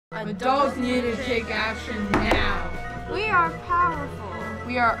Adults need to take action now. We are powerful.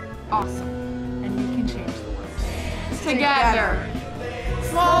 We are awesome. And we can change the world. Together.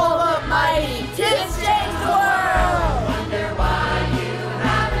 Small but mighty, kids change the world. Wonder why you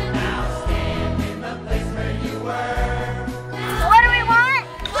haven't now stand in the place where you were. What do we want?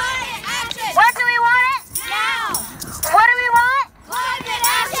 Climate action. What do we want it? Now. What do we want? Climate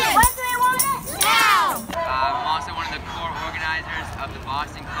action. What do we want it? Now. I'm also one of the core organizers of the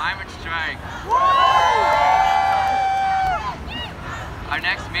Boston Climate Strike. Our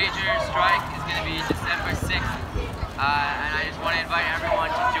next major strike is going to be December 6th, and I just want to invite everyone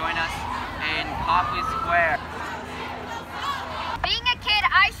to join us in Copley Square. Being a kid,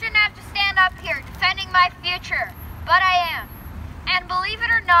 I shouldn't have to stand up here defending my future, but I am. And believe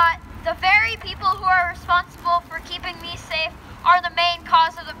it or not, the very people who are responsible for keeping me safe are the main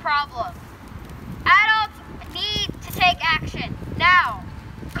cause of the problem. Adults need to take action now.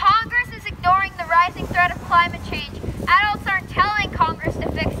 Congress is ignoring the rising threat of climate change. Adults aren't telling Congress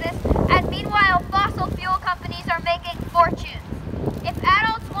to fix this, and meanwhile fossil fuel companies are making fortunes. If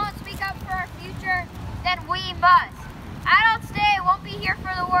adults won't speak up for our future, then we must. Adults today won't be here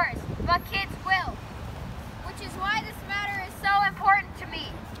for the worst, but kids will. Which is why this matter is so important to me.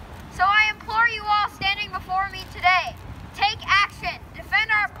 So I implore you all standing before me today, take action,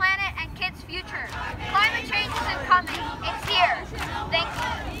 defend our planet and kids' future. Climate change isn't coming, it's here. Thank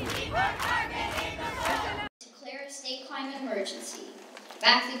you. Declare a state climate emergency,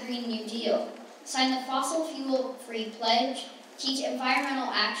 back the Green New Deal, sign the fossil fuel-free pledge, teach environmental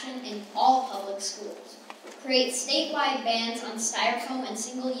action in all public schools, create statewide bans on styrofoam and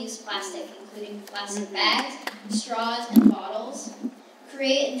single-use plastic, including plastic bags, straws, and bottles,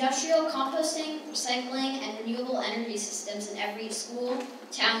 create industrial composting, recycling, and renewable energy systems in every school,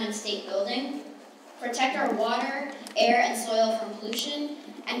 town, and state building, protect our water, air, and soil from pollution,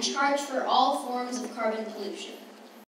 and charge for all forms of carbon pollution.